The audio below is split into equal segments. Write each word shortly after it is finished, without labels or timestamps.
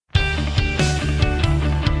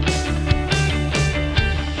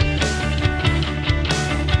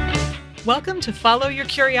Welcome to Follow Your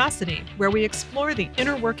Curiosity, where we explore the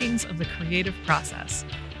inner workings of the creative process.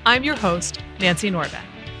 I'm your host, Nancy Norbeck.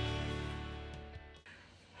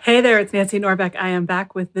 Hey there, it's Nancy Norbeck. I am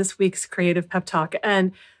back with this week's Creative Pep Talk.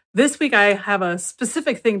 And this week I have a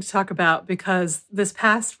specific thing to talk about because this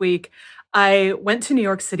past week I went to New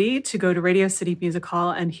York City to go to Radio City Music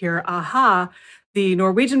Hall and hear a-ha, the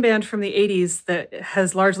Norwegian band from the 80s that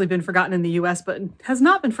has largely been forgotten in the US, but has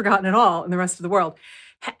not been forgotten at all in the rest of the world.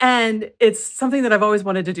 And it's something that I've always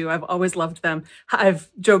wanted to do. I've always loved them. I've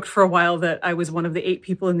joked for a while that I was one of the 8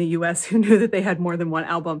 people in the US who knew that they had more than one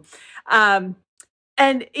album.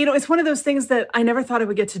 It's one of those things that I never thought I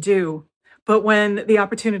would get to do. But when the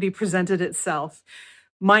opportunity presented itself,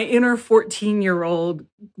 my inner 14-year-old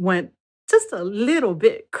went just a little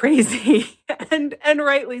bit crazy, and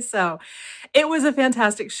rightly so. It was a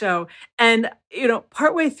fantastic show. And,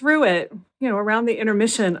 partway through it, around the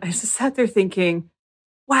intermission, I just sat there thinking,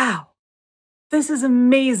 wow, this is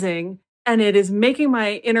amazing. And it is making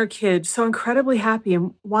my inner kid so incredibly happy.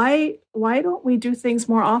 And why don't we do things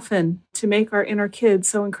more often to make our inner kid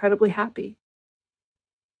so incredibly happy?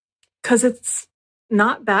 Because it's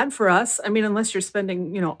not bad for us. I mean, unless you're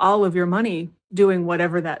spending, all of your money doing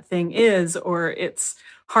whatever that thing is, or it's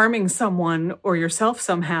harming someone or yourself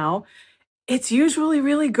somehow, it's usually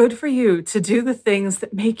really good for you to do the things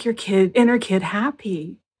that make your inner kid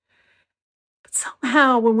happy.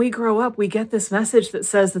 Somehow, when we grow up, we get this message that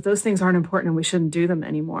says that those things aren't important and we shouldn't do them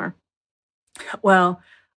anymore. Well,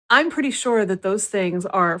 I'm pretty sure that those things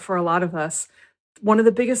are, for a lot of us, one of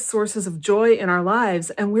the biggest sources of joy in our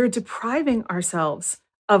lives, and we're depriving ourselves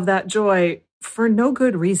of that joy for no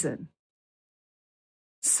good reason.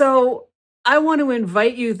 So I want to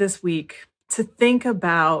invite you this week to think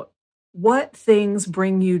about what things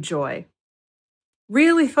bring you joy.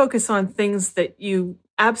 Really focus on things that you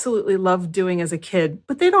absolutely loved doing as a kid,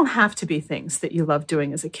 but they don't have to be things that you love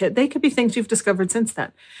doing as a kid. They could be things you've discovered since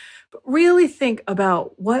then. But really think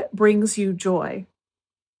about what brings you joy.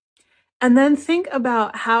 And then think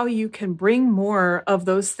about how you can bring more of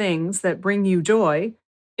those things that bring you joy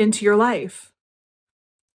into your life.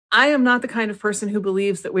 I am not the kind of person who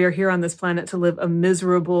believes that we are here on this planet to live a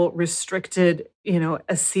miserable, restricted,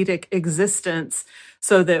 ascetic existence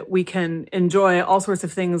so that we can enjoy all sorts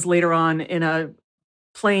of things later on in a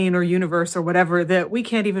plane or universe or whatever that we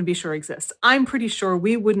can't even be sure exists. I'm pretty sure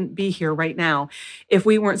we wouldn't be here right now if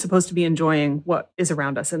we weren't supposed to be enjoying what is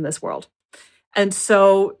around us in this world. And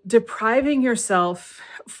so depriving yourself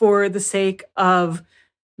for the sake of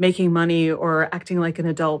making money or acting like an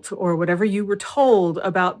adult or whatever you were told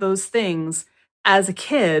about those things as a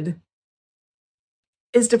kid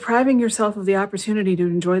is depriving yourself of the opportunity to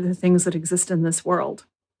enjoy the things that exist in this world.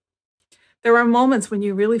 There are moments when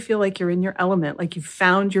you really feel like you're in your element, like you've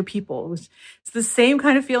found your people. It's the same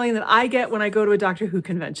kind of feeling that I get when I go to a Doctor Who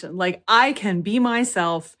convention. Like I can be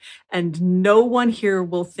myself and no one here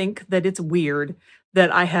will think that it's weird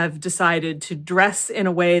that I have decided to dress in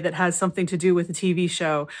a way that has something to do with a TV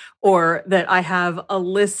show, or that I have a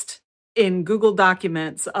list in Google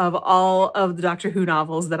Documents of all of the Doctor Who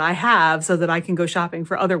novels that I have so that I can go shopping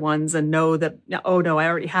for other ones and know that, oh no, I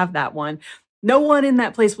already have that one. No one in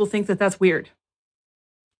that place will think that that's weird.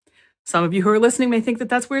 Some of you who are listening may think that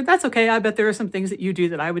that's weird. That's okay. I bet there are some things that you do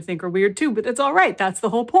that I would think are weird too, but it's all right. That's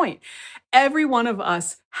the whole point. Every one of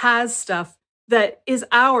us has stuff that is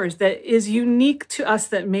ours, that is unique to us,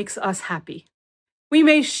 that makes us happy. We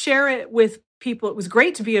may share it with people. It was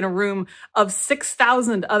great to be in a room of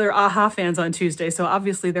 6,000 other a-ha fans on Tuesday. So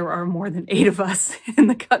obviously there are more than 8 of us in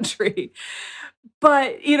the country.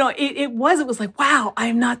 But, it was like, wow,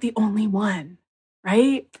 I'm not the only one,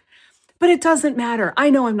 right? But it doesn't matter. I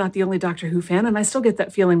know I'm not the only Doctor Who fan, and I still get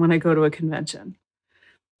that feeling when I go to a convention.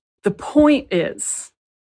 The point is,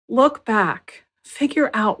 look back, figure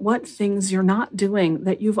out what things you're not doing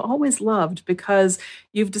that you've always loved because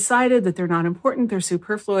you've decided that they're not important, they're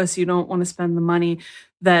superfluous, you don't want to spend the money,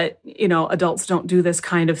 that, adults don't do this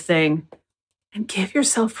kind of thing. And give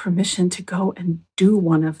yourself permission to go and do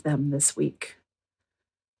one of them this week.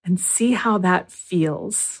 And see how that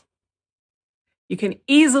feels. You can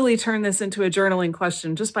easily turn this into a journaling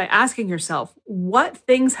question just by asking yourself, what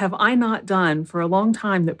things have I not done for a long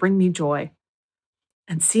time that bring me joy?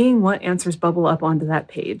 And seeing what answers bubble up onto that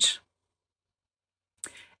page.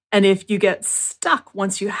 And if you get stuck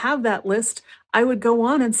once you have that list, I would go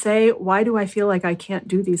on and say, why do I feel like I can't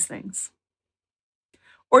do these things?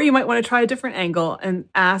 Or you might want to try a different angle and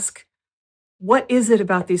ask, what is it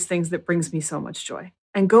about these things that brings me so much joy?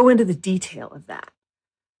 And go into the detail of that.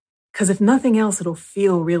 Because if nothing else, it'll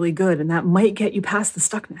feel really good, and that might get you past the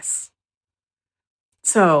stuckness.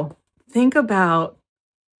 So think about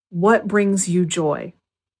What brings you joy?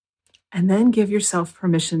 And then give yourself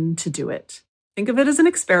permission to do it. Think of it as an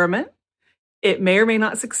experiment. It may or may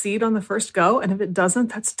not succeed on the first go. And if it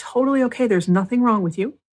doesn't, that's totally okay. There's nothing wrong with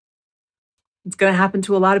you. It's going to happen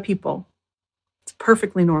to a lot of people. It's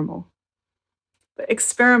perfectly normal. But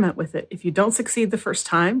experiment with it. If you don't succeed the first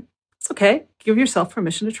time, it's okay. Give yourself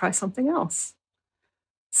permission to try something else.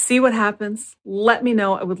 See what happens. Let me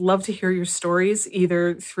know. I would love to hear your stories,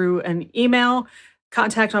 either through an email,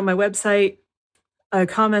 contact on my website, a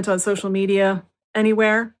comment on social media,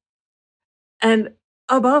 anywhere. And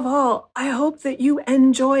above all, I hope that you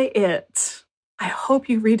enjoy it. I hope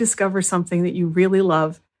you rediscover something that you really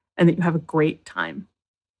love and that you have a great time.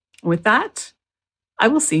 With that, I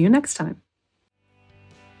will see you next time.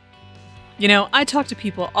 You know, I talk to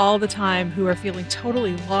people all the time who are feeling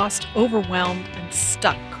totally lost, overwhelmed, and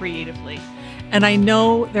stuck creatively. And I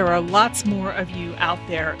know there are lots more of you out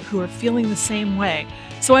there who are feeling the same way.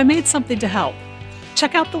 So I made something to help.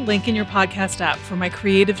 Check out the link in your podcast app for my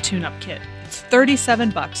Creative Tune-Up Kit. It's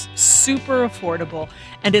 $37, super affordable,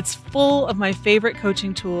 and it's full of my favorite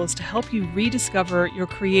coaching tools to help you rediscover your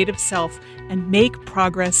creative self and make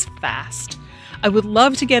progress fast. I would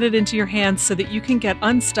love to get it into your hands so that you can get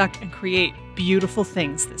unstuck and create beautiful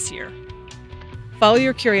things this year. Follow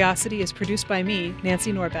Your Curiosity is produced by me,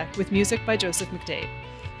 Nancy Norbeck, with music by Joseph McDade.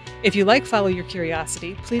 If you like Follow Your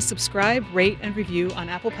Curiosity, please subscribe, rate, and review on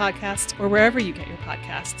Apple Podcasts or wherever you get your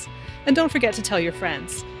podcasts. And don't forget to tell your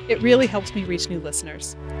friends. It really helps me reach new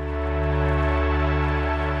listeners.